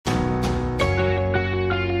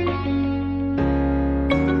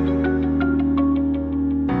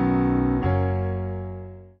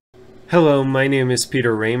Hello, my name is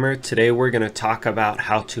Peter Raymer. Today we're going to talk about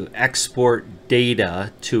how to export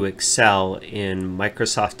data to Excel in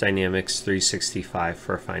Microsoft Dynamics 365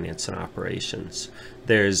 for finance and operations.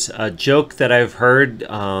 There's a joke that I've heard.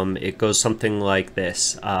 It goes something like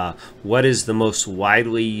this. What is the most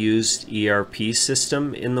widely used ERP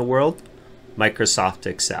system in the world? Microsoft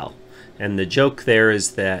Excel. And the joke there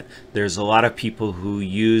is that there's a lot of people who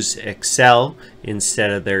use Excel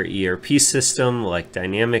instead of their ERP system like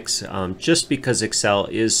Dynamics, just because Excel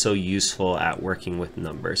is so useful at working with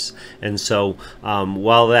numbers. And so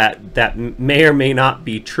while that may or may not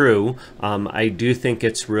be true, I do think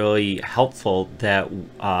it's really helpful that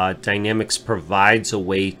Dynamics provides a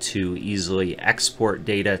way to easily export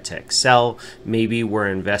data to Excel. Maybe we're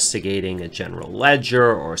investigating a general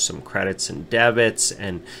ledger or some credits and debits,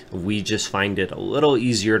 and we just find it a little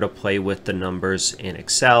easier to play with the numbers in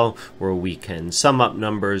Excel, where we can sum up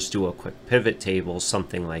numbers, do a quick pivot table,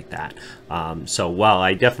 something like that. So while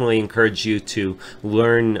I definitely encourage you to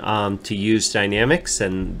learn to use Dynamics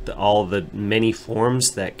and all the many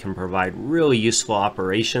forms that can provide really useful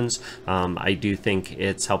operations, I do think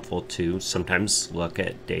it's helpful to sometimes look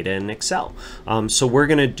at data in Excel. So we're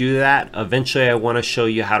going to do that. Eventually I want to show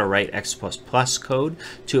you how to write X++ code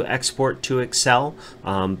to export to Excel,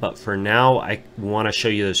 but for now I want to show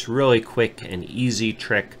you this really quick and easy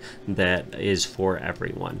trick that is for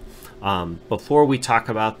everyone. Before we talk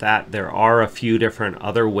about that, there are a few different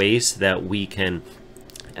other ways that we can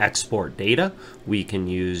export data. We can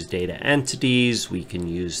use data entities, we can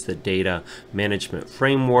use the data management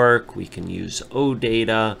framework, we can use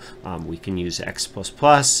OData, we can use X++,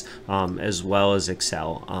 as well as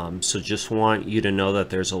Excel. So just want you to know that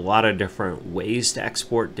there's a lot of different ways to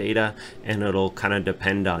export data, and it'll kind of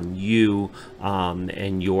depend on you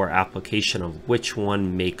and your application of which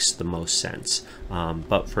one makes the most sense.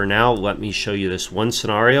 But for now, let me show you this one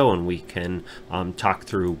scenario and we can talk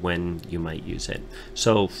through when you might use it.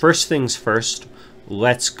 So first things first,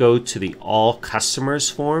 let's go to the all customers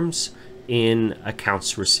forms in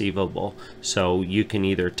accounts receivable. So you can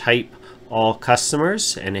either type all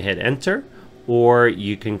customers and hit enter, or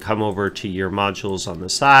you can come over to your modules on the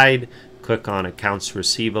side, click on accounts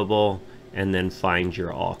receivable, and then find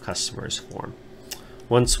your all customers form.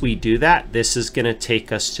 Once we do that, this is going to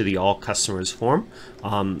take us to the all customers form.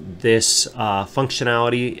 This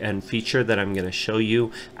functionality and feature that I'm going to show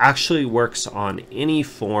you actually works on any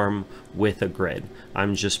form with a grid.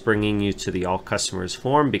 I'm just bringing you to the all customers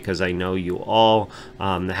form because I know you all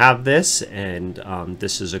have this, and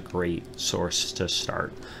this is a great source to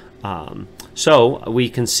start. So we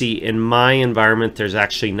can see in my environment there's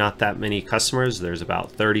actually not that many customers. There's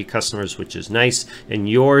about 30 customers, which is nice. In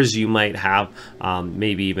yours you might have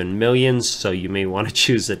maybe even millions, so you may want to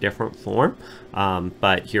choose a different form.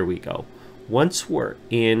 But here we go. Once we're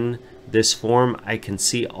in this form, I can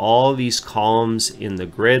see all these columns in the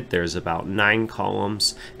grid. There's about 9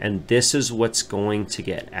 columns, and this is what's going to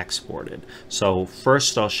get exported. So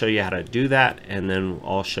first I'll show you how to do that, and then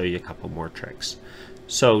I'll show you a couple more tricks.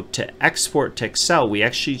 So to export to Excel, we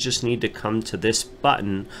actually just need to come to this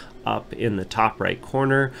button up in the top right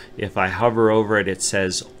corner. If I hover over it, it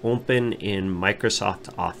says Open in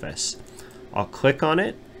Microsoft Office. I'll click on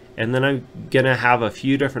it, and then I'm going to have a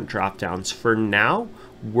few different drop downs. For now,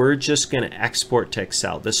 we're just going to export to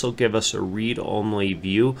Excel. This will give us a read-only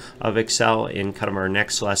view of Excel. In kind of our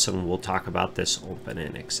next lesson, we'll talk about this open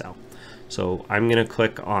in Excel. So I'm going to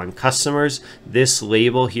click on customers. This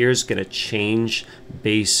label here is going to change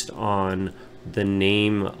based on the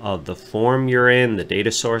name of the form you're in, the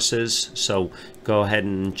data sources. So go ahead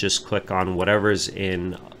and just click on whatever's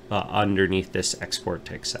in underneath this export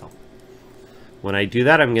to Excel. When I do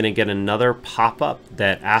that, I'm going to get another pop-up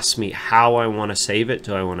that asks me how I want to save it.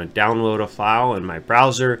 Do I want to download a file in my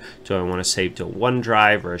browser? Do I want to save to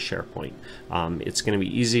OneDrive or a SharePoint? It's going to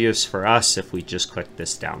be easiest for us if we just click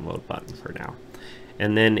this download button for now.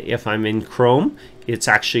 And then if I'm in Chrome, it's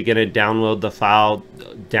actually going to download the file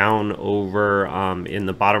down over in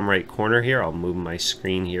the bottom right corner here. I'll move my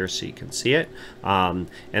screen here so you can see it. And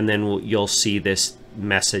then you'll see this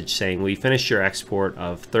message saying we finished your export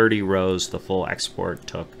of 30 rows. The full export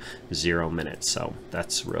took 0 minutes, so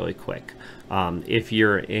that's really quick. If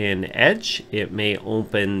you're in Edge, it may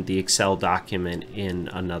open the Excel document in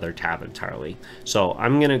another tab entirely. So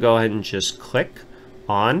I'm going to go ahead and just click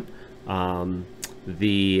on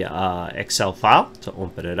the Excel file to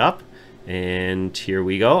open it up, and here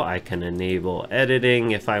we go. I can enable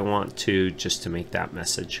editing if I want to, just to make that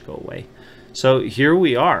message go away. So here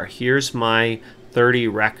we are. Here's my 30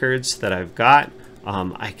 records that I've got.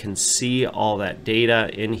 I can see all that data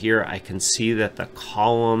in here. I can see that the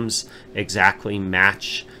columns exactly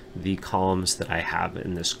match the columns that I have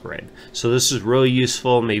in this grid. So this is really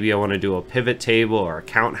useful. Maybe I want to do a pivot table or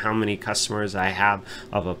count how many customers I have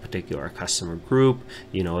of a particular customer group.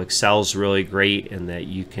 You know, Excel's really great in that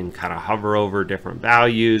you can kind of hover over different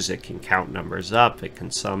values. It can count numbers up. It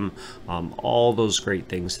can sum, all those great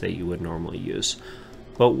things that you would normally use.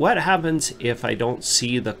 But what happens if I don't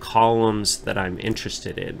see the columns that I'm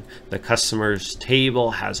interested in? The customers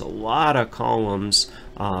table has a lot of columns,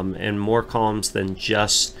 and more columns than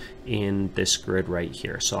just in this grid right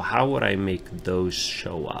here. So how would I make those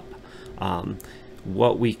show up?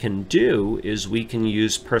 What we can do is we can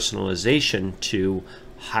use personalization to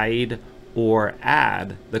hide or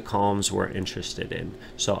add the columns we're interested in.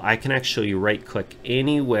 So I can actually right click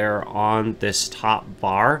anywhere on this top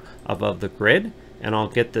bar above the grid, and I'll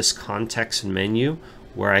get this context menu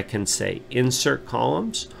where I can say insert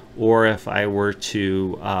columns, or if I were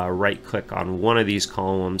to right click on one of these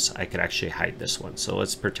columns, I could actually hide this one. So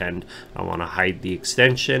let's pretend I want to hide the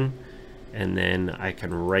extension, and then I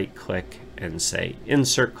can right click and say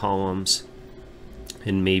insert columns,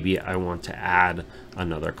 and maybe I want to add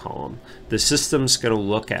another column. The system's going to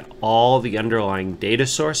look at all the underlying data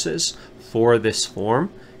sources for this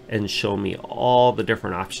form and show me all the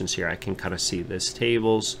different options here. I can kind of see this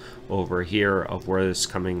tables over here of where it's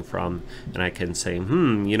coming from, and I can say,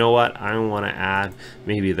 you know what, I want to add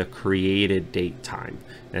maybe the created date time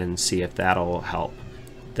and see if that'll help.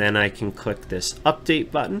 Then I can click this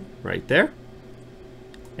update button right there,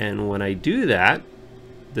 and when I do that,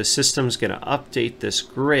 the system's going to update this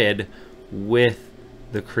grid with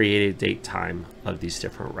the created date time of these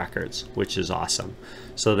different records, which is awesome.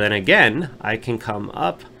 So then again, I can come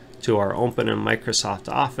up to our Open in Microsoft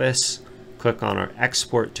Office, click on our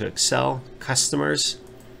Export to Excel, Customers,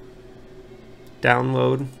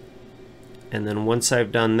 Download, and then once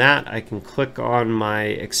I've done that, I can click on my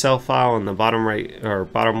Excel file in the bottom right or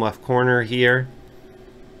bottom left corner here,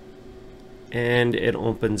 and it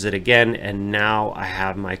opens it again, and now I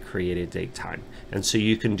have my created date time. And so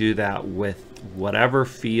you can do that with whatever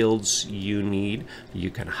fields you need.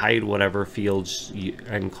 You can hide whatever fields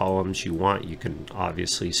and columns you want. You can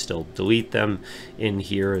obviously still delete them in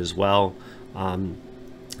here as well,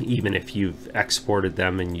 even if you've exported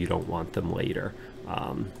them and you don't want them later.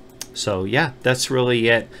 So yeah, that's really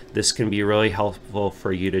it. This can be really helpful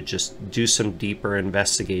for you to just do some deeper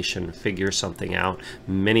investigation, figure something out.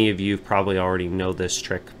 Many of you probably already know this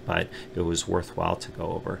trick, but it was worthwhile to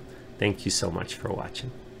go over. Thank you so much for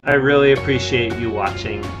watching. I really appreciate you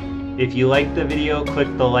watching. If you liked the video, click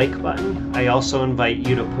the like button. I also invite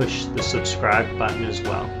you to push the subscribe button as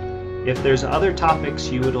well. If there's other topics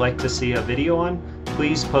you would like to see a video on,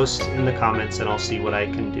 please post in the comments and I'll see what I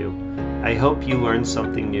can do. I hope you learned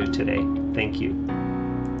something new today. Thank you.